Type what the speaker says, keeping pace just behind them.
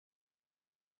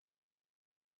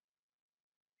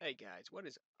Hey guys, what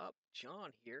is up? John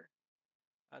here.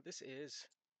 This is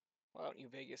Fallout New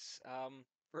Vegas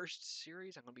first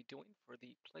series I'm gonna be doing for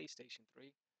the PlayStation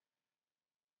 3.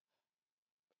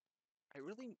 I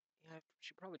really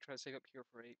should probably try to save up here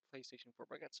for a PlayStation 4,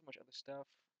 but I got so much other stuff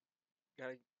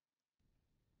gotta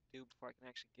do before I can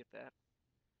actually get that.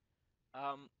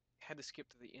 Um, Had to skip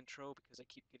to the intro because I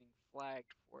keep getting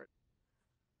flagged for it.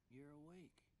 You're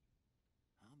awake.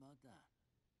 How about that?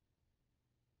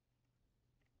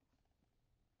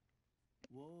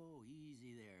 Whoa,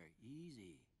 easy there,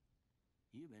 easy.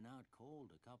 You've been out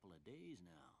cold a couple of days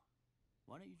now.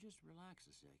 Why don't you just relax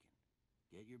a second?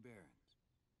 Get your bearings.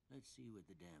 Let's see what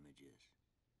the damage is.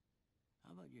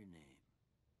 How about your name?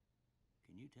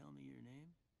 Can you tell me your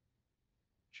name?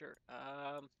 Sure.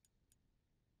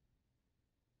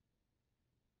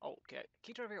 Oh, okay. I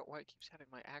keep trying to figure out why it keeps having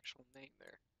my actual name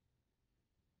there.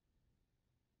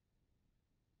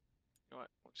 You know what?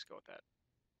 We'll just go with that.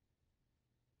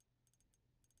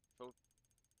 So,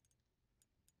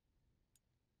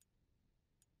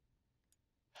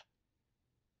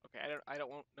 okay, I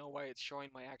don't know why it's showing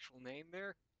my actual name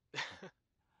there.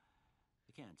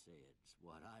 I can't say it's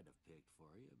what I'd have picked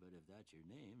for you, but if that's your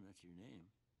name, that's your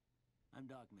name. I'm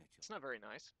Doc Mitchell. It's not very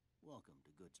nice. Welcome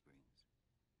to Goodsprings.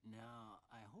 Now,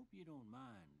 I hope you don't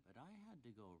mind, but I had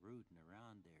to go rooting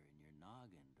around there in your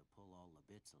noggin to pull all the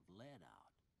bits of lead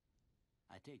out.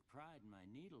 I take pride in my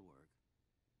needlework,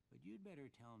 but you'd better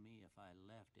tell me if I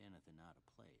left anything out of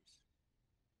place.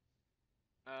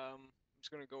 I'm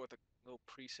just gonna go with a little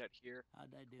preset here,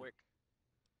 How'd I do? quick.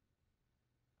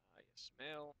 Yes,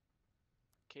 male,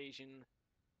 Caucasian,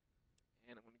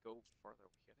 and I'm gonna go farther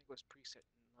over here. I think it was preset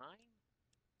 9.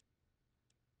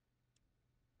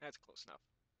 That's close enough.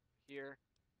 Here,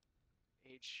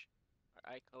 age,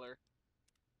 eye color,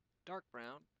 dark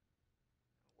brown,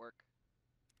 that'll work.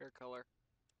 Hair color,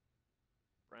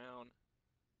 brown.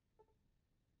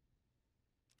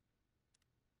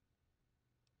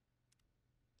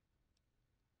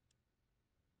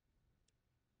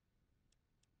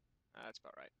 That's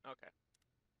about right. Okay.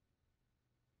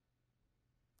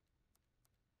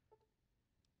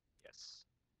 Yes.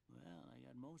 Well, I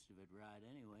got most of it right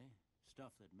anyway.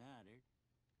 Stuff that mattered.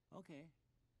 Okay,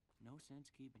 no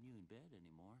sense keeping you in bed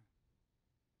anymore.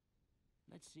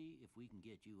 Let's see if we can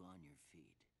get you on your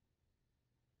feet.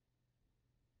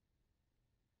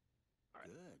 All right.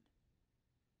 Good.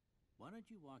 Why don't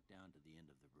you walk down to the end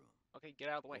of the room? Okay, get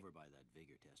out of the way. Over by that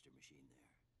vigor tester machine there.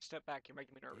 Step back. You're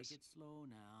making me Take nervous. it slow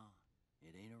now.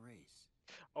 It ain't a race.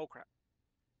 Oh crap.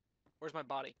 Where's my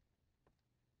body?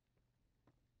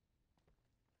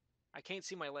 I can't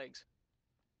see my legs.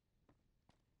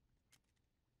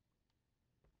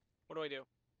 What do I do?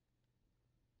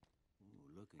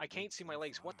 Ooh, looking I can't good see my so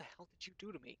legs. What the far. hell did you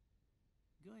do to me?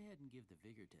 Go ahead and give the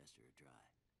vigor tester a try.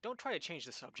 Don't try to change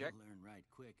the We'll subject. learn right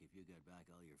quick if you get back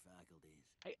all your faculties.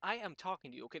 I am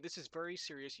talking to you. Okay, this is very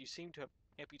serious. You seem to have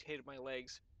amputated my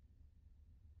legs.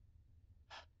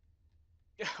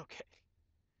 Yeah, okay.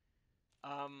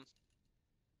 Um,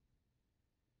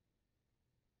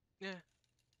 yeah.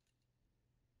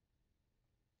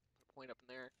 Put a point up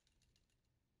in there.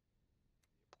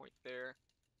 A point there.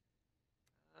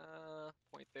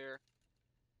 Point there.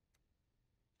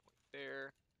 Point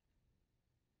there.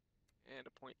 And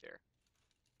a point there.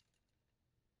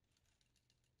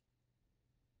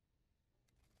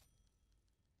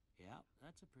 Yeah,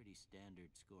 that's a pretty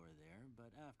standard score there,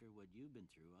 but after what you've been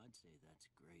through, I'd say that's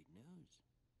great news.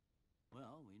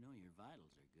 Well, we know your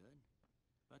vitals are good,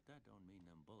 but that don't mean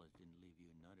them bullets didn't leave you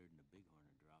nuttered and a bighorn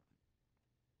are dropping.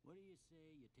 What do you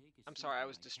say you take a I'm seat sorry, I on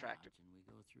was my distracted. couch and we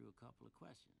go through a couple of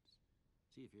questions?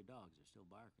 See if your dogs are still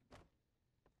barking.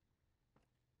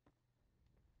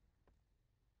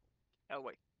 Oh,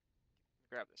 wait. Let me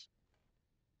grab this.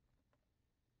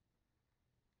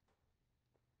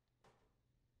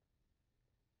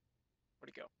 Where'd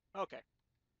it go? Okay.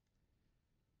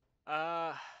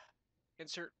 Uh,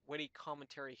 Insert witty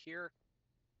commentary here.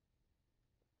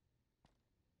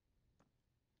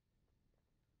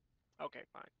 Okay,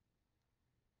 fine.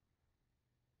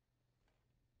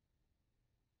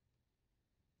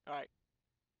 All right.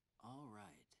 All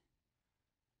right.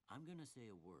 I'm gonna say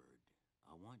a word.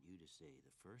 I want you to say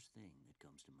the first thing that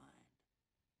comes to mind.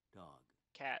 Dog.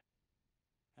 Cat.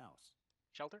 House.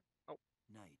 Shelter? Oh.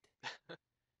 Night.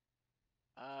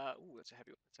 Ooh, that's a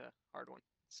heavy one. That's a hard one.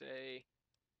 Say.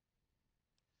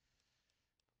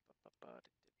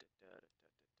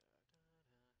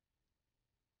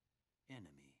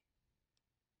 Enemy.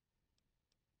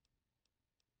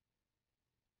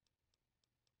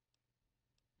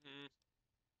 Mm,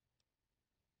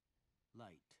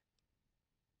 Light.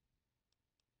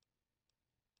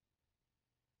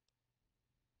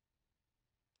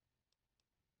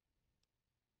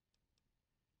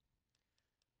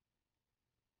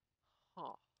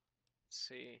 Let's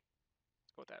see.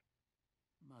 Let's go with that.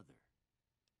 Mother.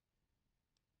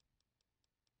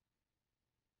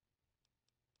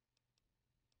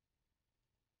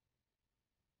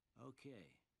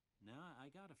 Okay, now I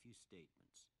got a few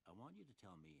statements. I want you to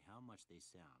tell me how much they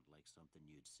sound like something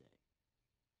you'd say.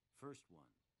 First one,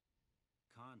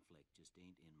 conflict just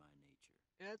ain't in my nature.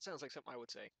 Yeah, that sounds like something I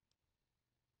would say.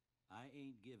 I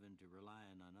ain't given to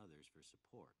relying on others for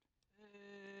support.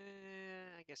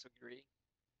 I guess I agree.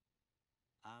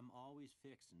 I'm always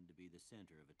fixin' to be the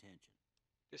center of attention.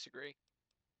 Disagree.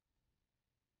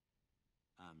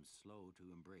 I'm slow to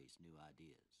embrace new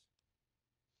ideas.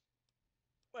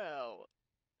 Well,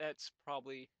 that's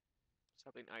probably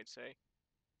something I'd say.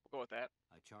 We'll go with that.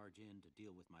 I charge in to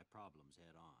deal with my problems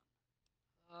head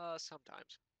on.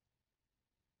 Sometimes.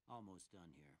 Almost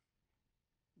done here.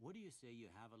 What do you say you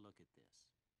have a look at this?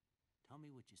 Tell me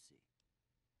what you see.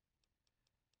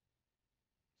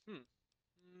 Hmm.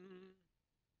 Mm.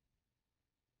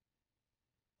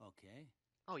 Okay.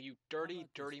 Oh, you How dirty, about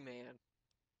this dirty one? man.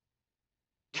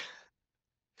 I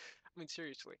mean,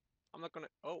 seriously. I'm not gonna.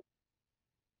 Oh.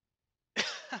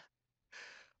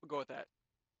 We'll go with that.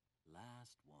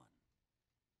 Last one.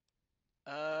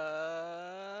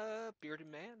 Bearded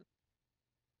man.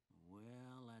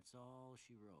 Well, that's all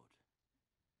she wrote.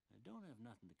 I don't have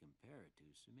nothing to compare it to,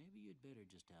 so maybe you'd better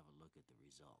just have a look at the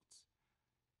results.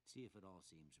 See if it all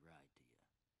seems right to you.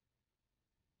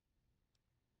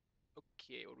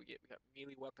 Okay, what do we get? We got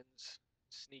melee weapons,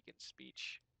 sneak and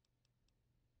speech.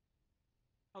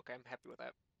 Okay, I'm happy with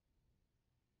that.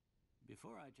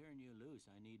 Before I turn you loose,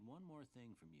 I need one more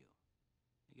thing from you.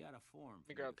 I got a form Let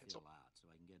me for you grab to a pencil. fill out so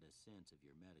I can get a sense of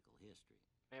your medical history.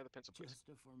 May I have the pencil, please? Just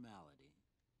a formality.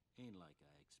 Ain't like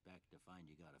I expect to find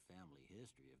you got a family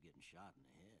history of getting shot in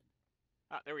the head.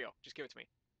 Ah, there we go. Just give it to me.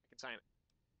 I can sign it.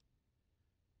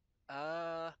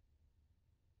 Uh,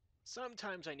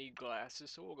 Sometimes I need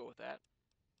glasses, so we'll go with that.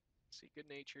 Let's see,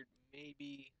 good-natured,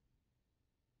 maybe.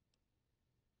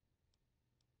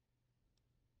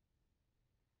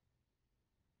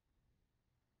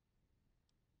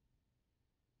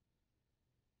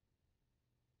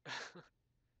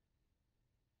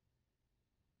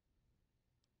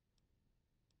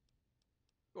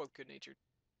 Go with good-natured.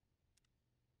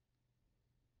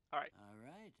 All right, All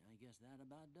right, I guess that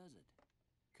about does it.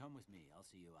 Come with me, I'll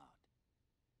see you out.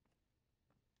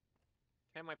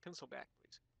 can I have my pencil back,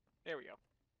 please? There we go.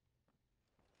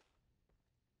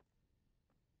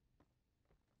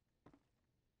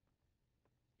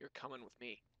 You're coming with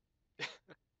me.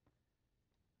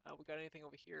 We got anything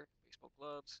over here? Baseball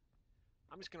gloves.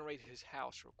 I'm just gonna raid his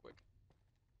house real quick.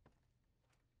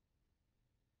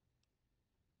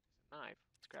 There's a knife.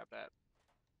 Let's grab that.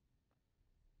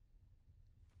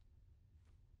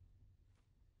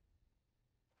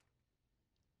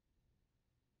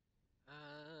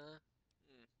 Hmm.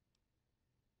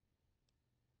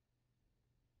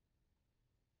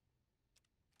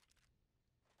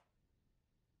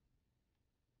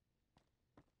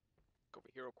 Go over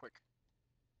here real quick.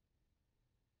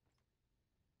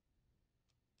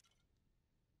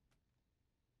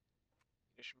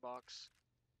 Munition box.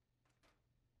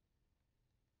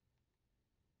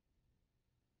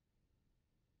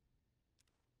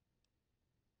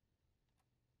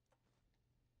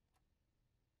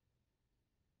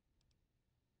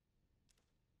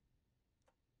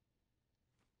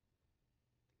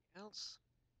 Anything else?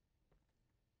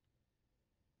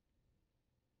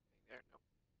 Anything there? No.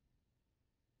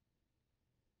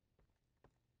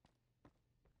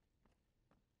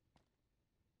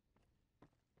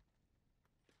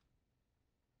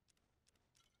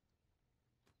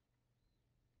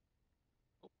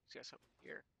 Oh, he's got something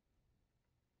here.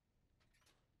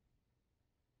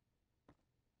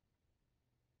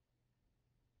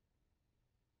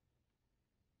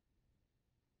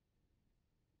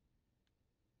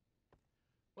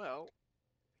 Well,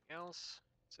 anything else?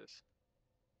 What's this?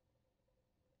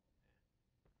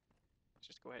 Let's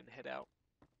just go ahead and head out.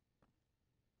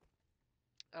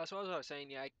 So as I was saying,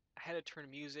 yeah, I had to turn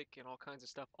music and all kinds of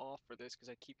stuff off for this because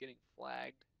I keep getting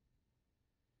flagged.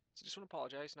 So just want to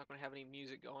apologize. Not going to have any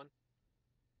music going.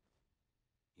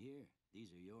 Here, these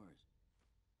are yours.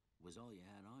 Was all you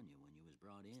had on you when you was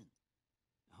brought in.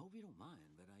 I hope you don't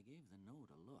mind, but I gave the note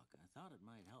a look. I thought it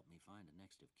might help me find a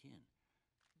next of kin.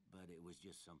 But it was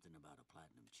just something about a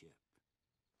platinum chip.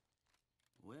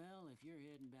 Well, if you're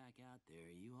heading back out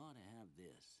there, you ought to have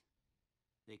this.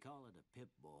 They call it a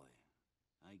Pip-Boy.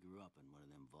 I grew up in one of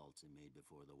them vaults they made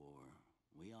before the war.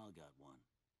 We all got one.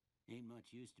 Ain't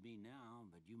much use to me now,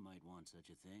 but you might want such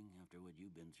a thing after what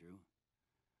you've been through.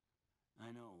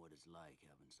 I know what it's like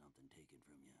having something taken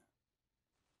from you.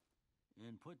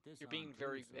 And put this You're on being too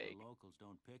very so the vague. locals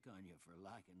don't pick on you for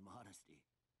lacking modesty.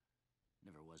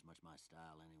 Never was much my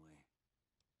style anyway.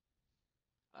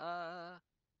 Uh,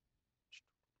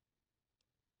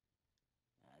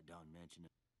 Don't mention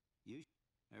it.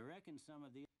 I reckon some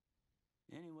of the...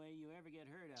 Anyway, you ever get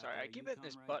hurt out sorry, I there, keep you hitting come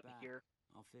this right button back. here.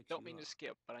 I'll fix Don't you mean to up.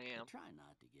 skip, but I am. Try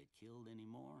not to get killed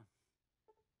anymore.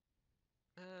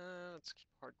 Let's keep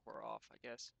hardcore off, I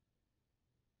guess.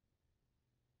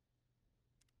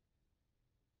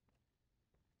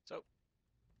 So,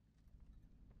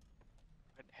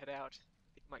 I'd head out. I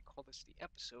think I might call this the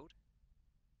episode.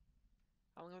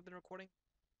 How long have I been recording?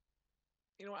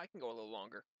 You know what, I can go a little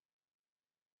longer.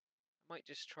 I might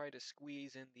just try to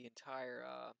squeeze in the entire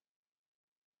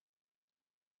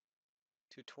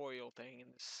tutorial thing in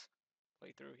this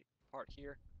playthrough part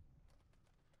here.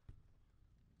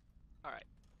 Alright.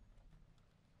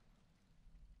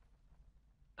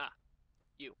 Ah,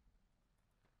 you.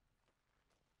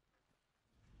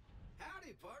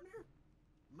 Howdy, partner.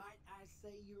 Might I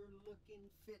say you're looking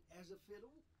fit as a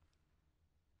fiddle?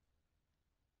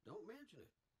 Don't mention it.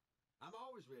 I'm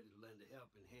always ready to lend a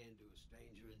helping hand to a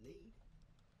stranger in need.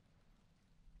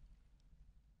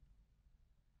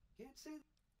 Can't say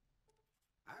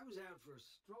I was out for a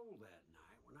stroll that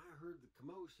night when I heard the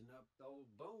commotion up the old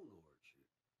bone orchard.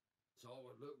 Saw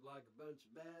what looked like a bunch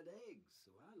of bad eggs,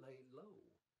 so I laid low.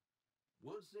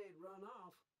 Once they'd run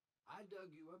off, I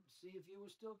dug you up to see if you were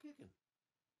still kicking.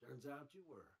 Turns out you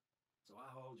were, so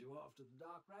I hauled you off to the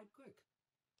dock right quick.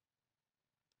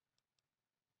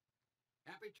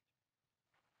 Happy?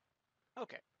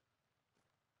 Okay.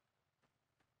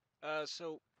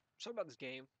 So about this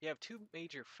game. You have two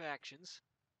major factions,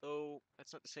 though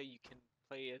that's not to say you can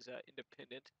play as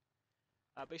independent.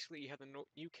 Basically, you have the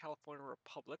New California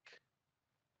Republic,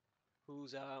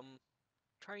 who's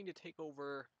trying to take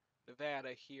over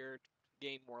Nevada here to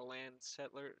gain more land,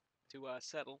 to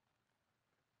settle.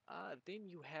 Then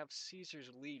you have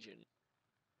Caesar's Legion.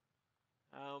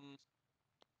 I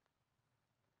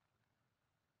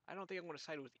don't think I want to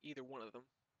side with either one of them.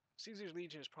 Caesar's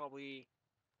Legion is probably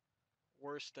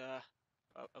worst of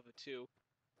the two.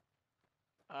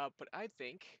 But I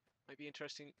think might be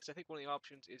interesting because I think one of the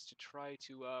options is to try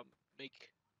to make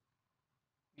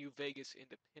New Vegas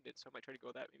independent. So I might try to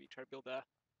go that. Maybe try to build a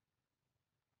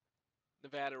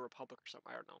Nevada Republic or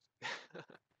something. I don't know.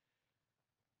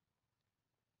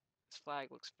 This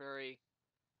flag looks very,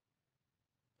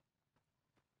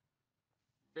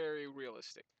 very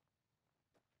realistic.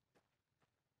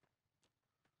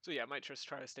 So yeah, I might just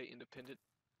try to stay independent.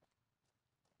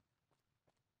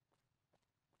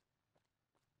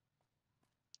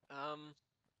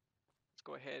 Let's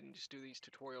go ahead and just do these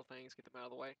tutorial things, get them out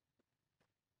of the way.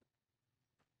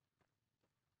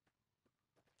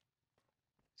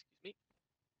 Excuse me.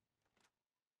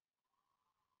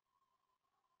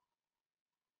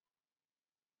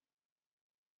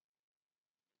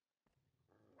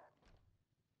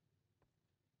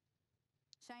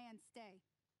 Cheyenne, stay.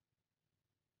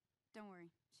 Don't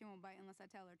worry, she won't bite unless I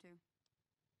tell her to.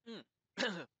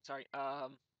 Sorry.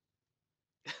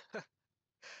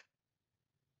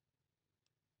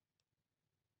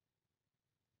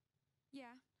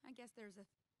 Yeah, I guess there's a...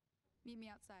 Meet me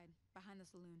outside, behind the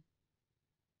saloon.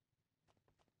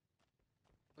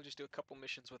 We'll just do a couple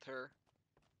missions with her.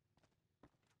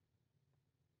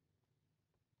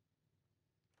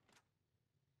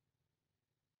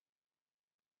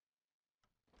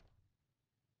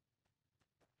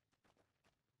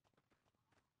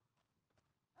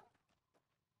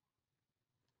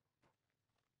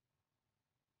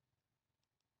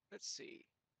 Let's see.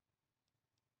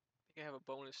 I think I have a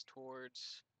bonus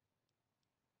towards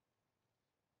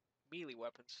melee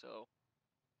weapons, so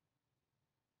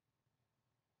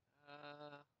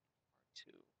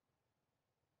R2.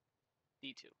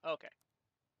 D2. Okay.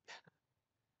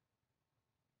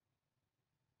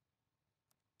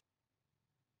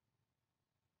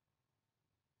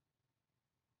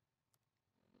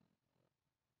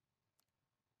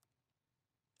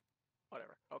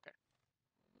 Whatever. Okay.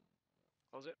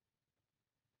 Close it.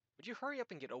 Would you hurry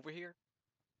up and get over here?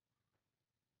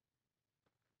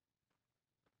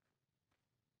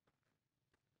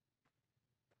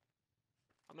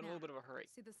 I'm in a Now, little bit of a hurry.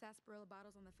 see the sarsaparilla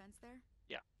bottles on the fence there?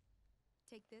 Yeah.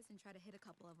 Take this and try to hit a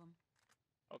couple of them.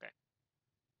 Okay.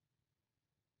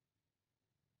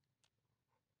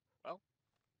 Well.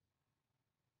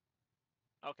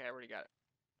 Okay, I already got it.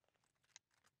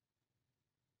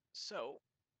 So.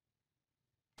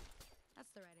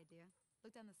 That's the right idea.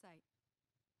 Look down the sight.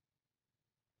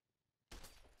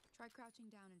 Try crouching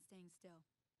down and staying still.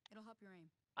 It'll help your aim.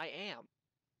 I am.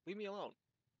 Leave me alone.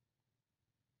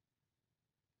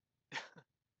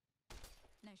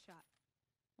 Nice shot.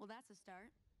 Well, that's a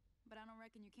start. But I don't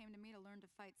reckon you came to me to learn to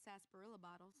fight sarsaparilla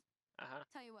bottles. Uh-huh.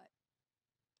 Tell you what.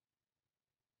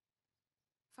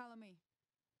 Follow me.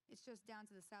 It's just down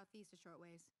to the southeast a short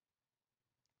ways.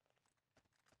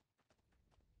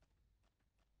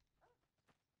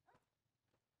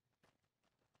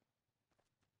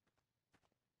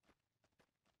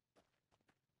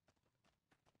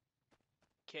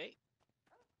 Okay.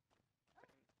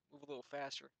 Move a little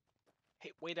faster.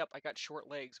 Hey, wait up, I got short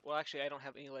legs. Well, actually, I don't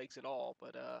have any legs at all,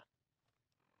 but,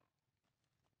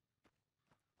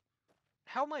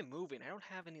 how am I moving? I don't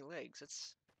have any legs.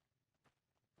 It's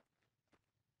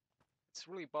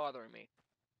really bothering me.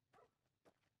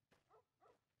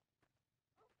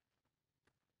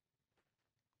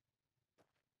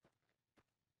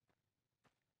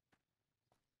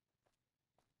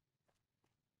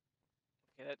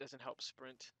 Okay, that doesn't help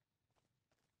sprint.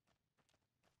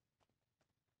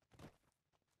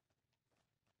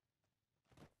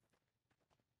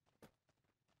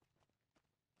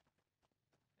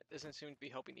 It doesn't seem to be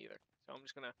helping either. So I'm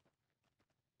just gonna...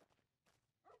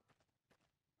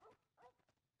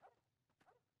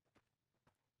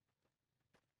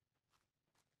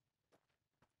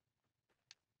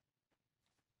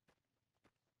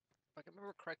 If I can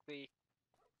remember correctly...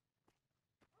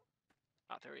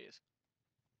 Ah, there he is.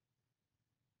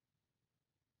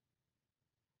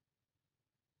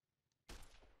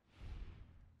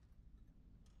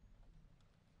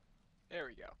 There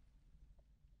we go.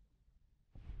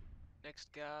 Next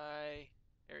guy...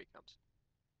 There he comes.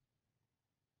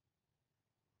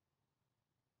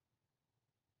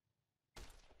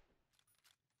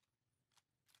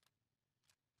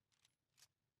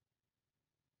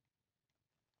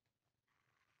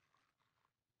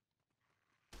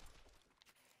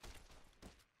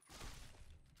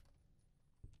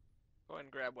 Go ahead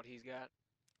and grab what he's got.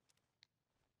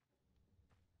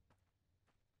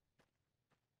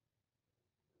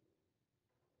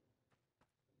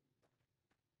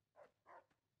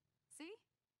 See?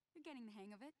 You're getting the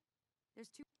hang of it. There's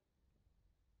two...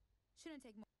 Shouldn't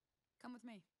take more. Come with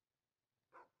me.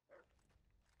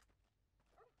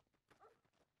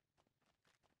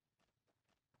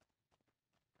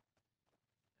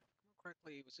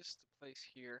 Correctly, was this the place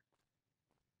here?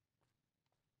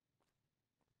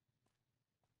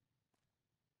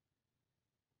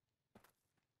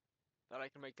 Thought I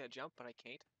could make that jump, but I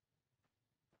can't.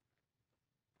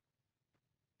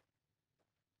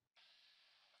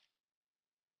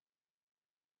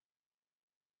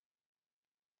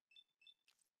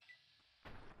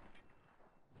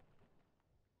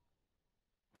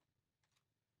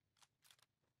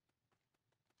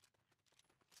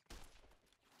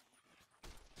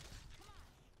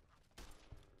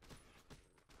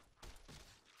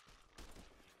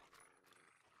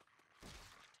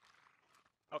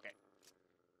 Okay. I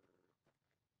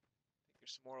think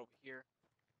there's some more over here.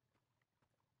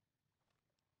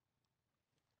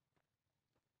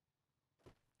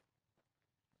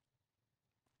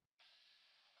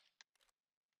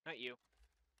 Not you.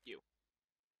 You.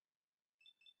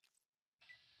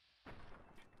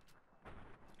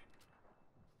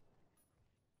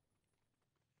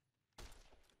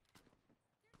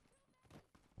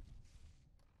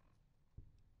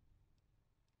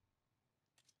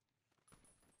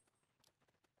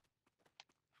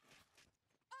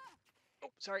 Oh,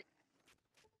 sorry.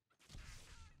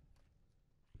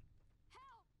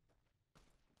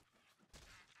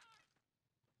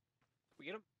 We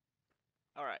get him?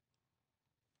 Alright.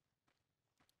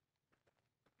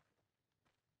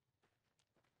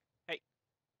 Hey.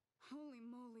 Holy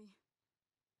moly.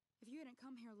 If you hadn't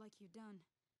come here like you done,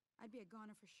 I'd be a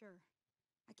goner for sure.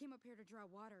 I came up here to draw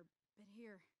water, but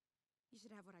here, you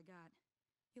should have what I got.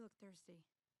 You look thirsty.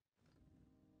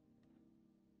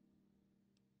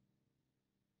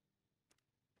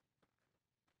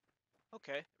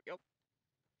 Okay, there we go.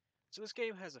 So this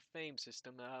game has a fame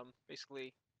system.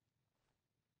 Basically,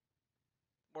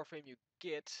 the more fame you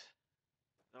get,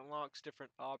 it unlocks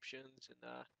different options and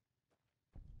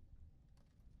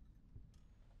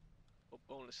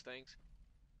bonus things.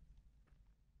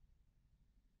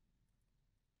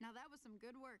 Now that was some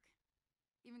good work.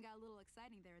 Even got a little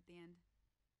exciting there at the end.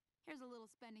 Here's a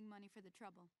little spending money for the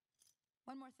trouble.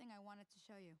 One more thing I wanted to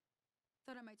show you.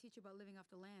 Thought I might teach you about living off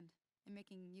the land and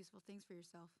making useful things for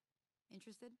yourself.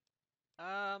 Interested?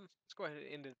 Let's go ahead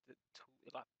and end the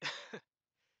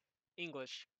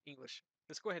English.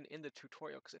 Let's go ahead and end the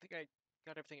tutorial because I think I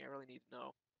got everything I really need to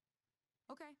know.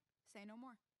 Okay, say no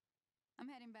more. I'm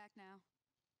heading back now.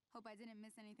 Hope I didn't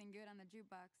miss anything good on the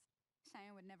jukebox.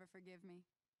 Cheyenne would never forgive me.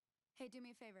 Hey, do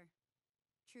me a favor.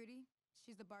 Trudy,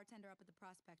 she's the bartender up at the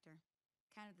Prospector.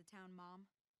 kind of the town mom.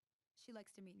 She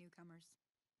likes to meet newcomers.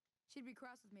 She'd be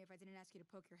cross with me if I didn't ask you to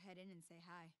poke your head in and say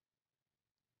hi.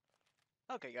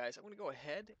 Okay, guys, I'm going to go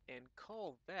ahead and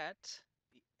call that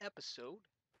the episode.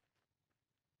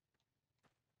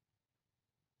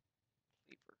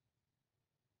 Lever.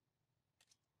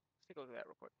 Let's take a look at that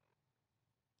real quick.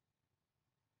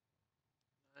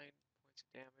 9 points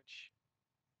of damage.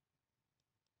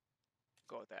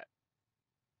 Go with that.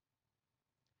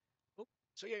 Oh,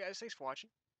 so yeah, guys, thanks for watching.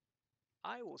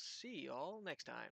 I will see y'all next time.